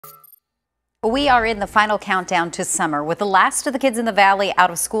We are in the final countdown to summer with the last of the kids in the valley out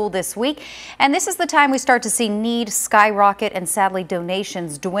of school this week. And this is the time we start to see need skyrocket and sadly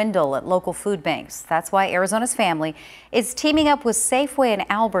donations dwindle at local food banks. That's why Arizona's Family is teaming up with Safeway and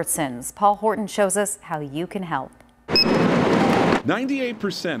Albertsons. Paul Horton shows us how you can help.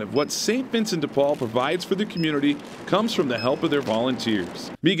 98% of what St. Vincent de Paul provides for the community comes from the help of their volunteers.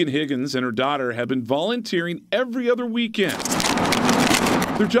 Megan Higgins and her daughter have been volunteering every other weekend.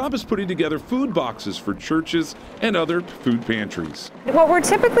 Their job is putting together food boxes for churches and other food pantries. What we're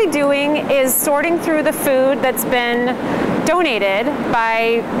typically doing is sorting through the food that's been donated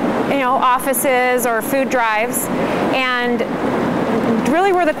by, offices or food drives, and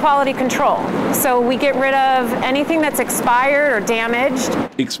really we're the quality control. So we get rid of anything that's expired or damaged.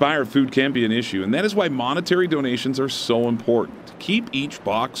 Expired food can be an issue, and that is why monetary donations are so important to keep each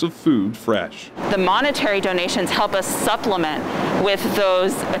box of food fresh. The monetary donations help us supplement with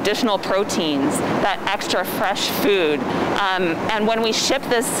those additional proteins, that extra fresh food. And when we ship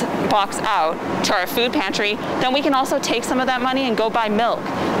this box out to our food pantry, then we can also take some of that money and go buy milk,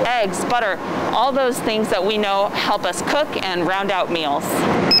 eggs, butter, all those things that we know help us cook and round out meals.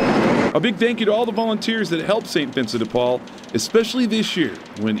 A big thank you to all the volunteers that helped St. Vincent de Paul, especially this year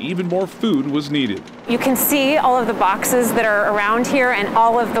when even more food was needed. You can see all of the boxes that are around here and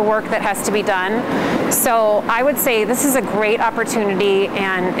all of the work that has to be done. So I would say this is a great opportunity,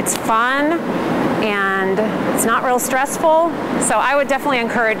 and it's fun and it's not real stressful. So I would definitely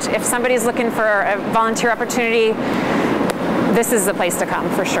encourage, if somebody's looking for a volunteer opportunity, this is the place to come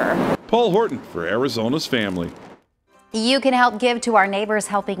for sure. Paul Horton for Arizona's Family. You can help give to our Neighbors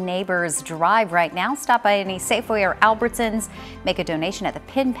Helping Neighbors drive right now. Stop by any Safeway or Albertsons. Make a donation at the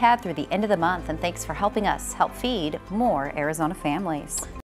pin pad through the end of the month. And thanks for helping us help feed more Arizona families.